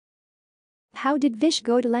How did fish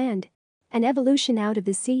go to land? An evolution out of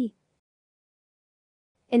the sea.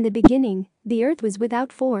 In the beginning, the Earth was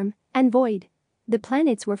without form and void. The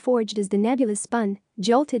planets were forged as the nebula spun,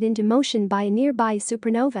 jolted into motion by a nearby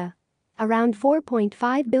supernova. Around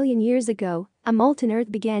 4.5 billion years ago, a molten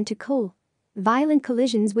Earth began to cool. Violent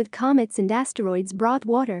collisions with comets and asteroids brought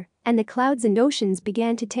water, and the clouds and oceans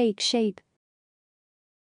began to take shape.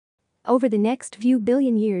 Over the next few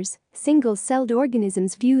billion years, single-celled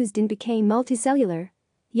organisms fused and became multicellular.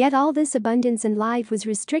 Yet all this abundance and life was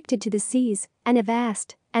restricted to the seas, and a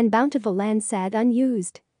vast and bountiful land sat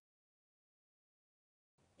unused.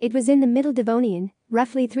 It was in the Middle Devonian,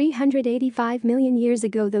 roughly 385 million years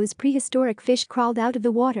ago, those prehistoric fish crawled out of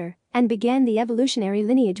the water and began the evolutionary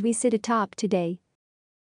lineage we sit atop today.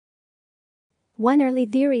 One early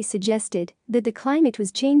theory suggested that the climate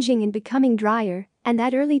was changing and becoming drier, and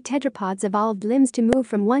that early tetrapods evolved limbs to move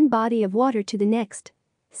from one body of water to the next,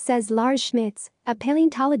 says Lars Schmitz, a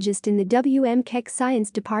paleontologist in the W.M. Keck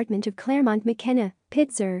Science Department of Claremont McKenna,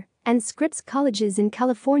 Pitzer, and Scripps Colleges in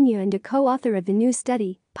California, and a co-author of the new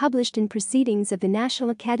study, published in Proceedings of the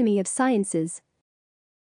National Academy of Sciences.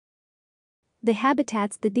 The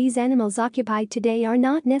habitats that these animals occupy today are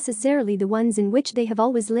not necessarily the ones in which they have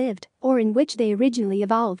always lived or in which they originally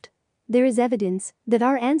evolved. There is evidence that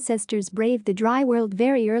our ancestors braved the dry world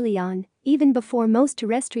very early on, even before most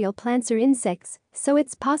terrestrial plants or insects, so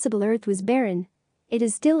it's possible Earth was barren. It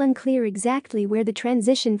is still unclear exactly where the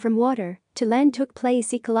transition from water to land took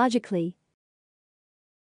place ecologically.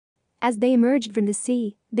 As they emerged from the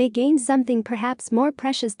sea, they gained something perhaps more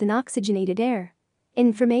precious than oxygenated air: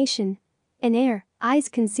 information. In air, eyes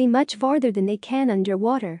can see much farther than they can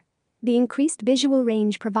underwater. The increased visual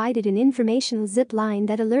range provided an informational zip line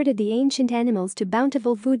that alerted the ancient animals to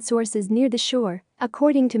bountiful food sources near the shore,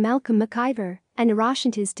 according to Malcolm McIver, an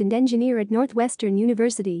neuroscientist and engineer at Northwestern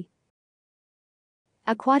University.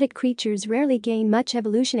 Aquatic creatures rarely gain much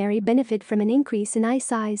evolutionary benefit from an increase in eye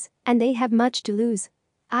size, and they have much to lose.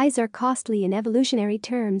 Eyes are costly in evolutionary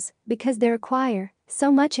terms because they require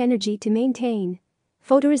so much energy to maintain.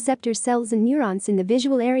 Photoreceptor cells and neurons in the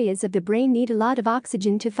visual areas of the brain need a lot of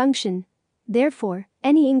oxygen to function. Therefore,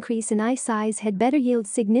 any increase in eye size had better yield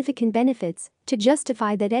significant benefits to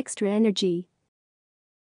justify that extra energy.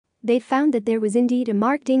 They found that there was indeed a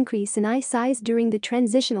marked increase in eye size during the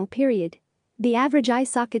transitional period. The average eye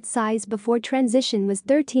socket size before transition was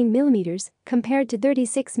 13 mm compared to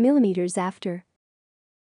 36 mm after.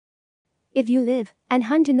 If you live and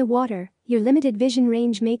hunt in the water, your limited vision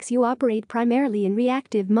range makes you operate primarily in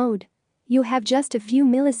reactive mode. You have just a few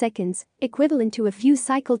milliseconds, equivalent to a few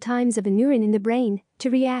cycle times of a neuron in the brain, to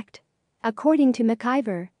react. According to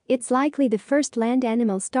McIver, it's likely the first land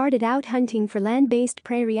animals started out hunting for land-based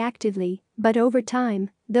prey reactively, but over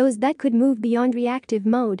time, those that could move beyond reactive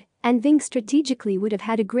mode and think strategically would have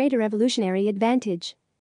had a greater evolutionary advantage.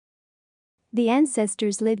 The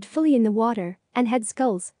ancestors lived fully in the water and had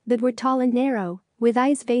skulls that were tall and narrow, with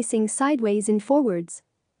eyes facing sideways and forwards.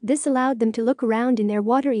 This allowed them to look around in their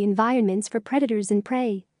watery environments for predators and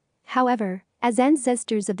prey. However, as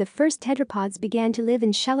ancestors of the first tetrapods began to live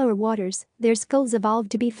in shallower waters, their skulls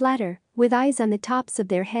evolved to be flatter, with eyes on the tops of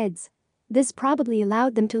their heads. This probably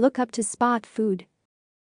allowed them to look up to spot food.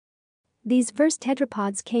 These first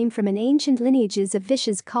tetrapods came from an ancient lineages of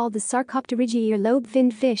fishes called the Sarcopterygiae or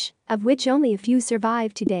lobe-finned fish, of which only a few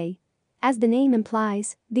survive today. As the name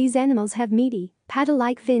implies, these animals have meaty,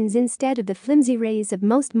 paddle-like fins instead of the flimsy rays of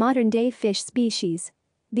most modern-day fish species.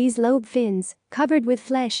 These lobe fins, covered with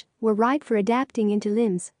flesh, were ripe for adapting into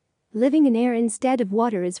limbs. Living in air instead of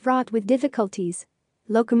water is fraught with difficulties.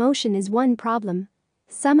 Locomotion is one problem.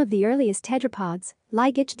 Some of the earliest tetrapods,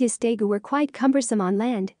 like Ichthyostega, were quite cumbersome on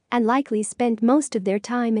land and likely spent most of their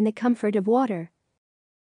time in the comfort of water.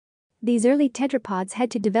 These early tetrapods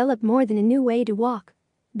had to develop more than a new way to walk.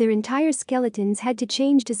 Their entire skeletons had to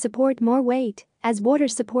change to support more weight, as water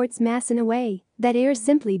supports mass in a way that air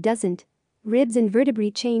simply doesn't. Ribs and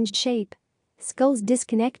vertebrae changed shape. Skulls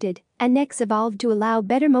disconnected, and necks evolved to allow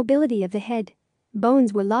better mobility of the head.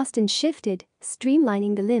 Bones were lost and shifted,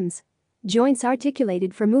 streamlining the limbs. Joints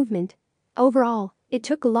articulated for movement. Overall, it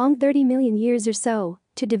took a long 30 million years or so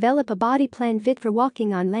to develop a body plan fit for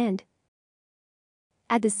walking on land.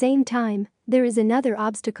 At the same time, there is another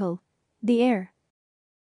obstacle: the air.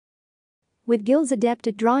 With gills adept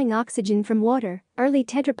at drawing oxygen from water, early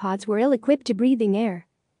tetrapods were ill-equipped to breathing air.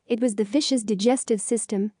 It was the fish's digestive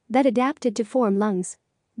system that adapted to form lungs.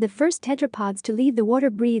 The first tetrapods to leave the water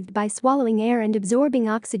breathed by swallowing air and absorbing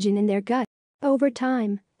oxygen in their gut. Over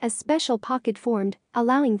time, a special pocket formed,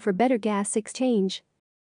 allowing for better gas exchange.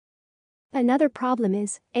 Another problem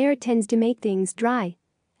is, air tends to make things dry.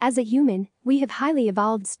 As a human, we have highly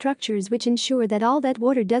evolved structures which ensure that all that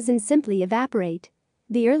water doesn't simply evaporate.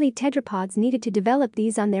 The early tetrapods needed to develop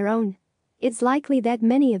these on their own. It's likely that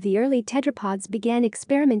many of the early tetrapods began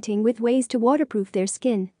experimenting with ways to waterproof their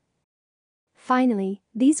skin. Finally,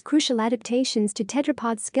 these crucial adaptations to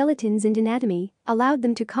tetrapod skeletons and anatomy allowed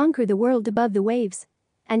them to conquer the world above the waves.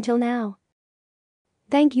 Until now.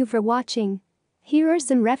 Thank you for watching. Here are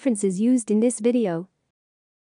some references used in this video.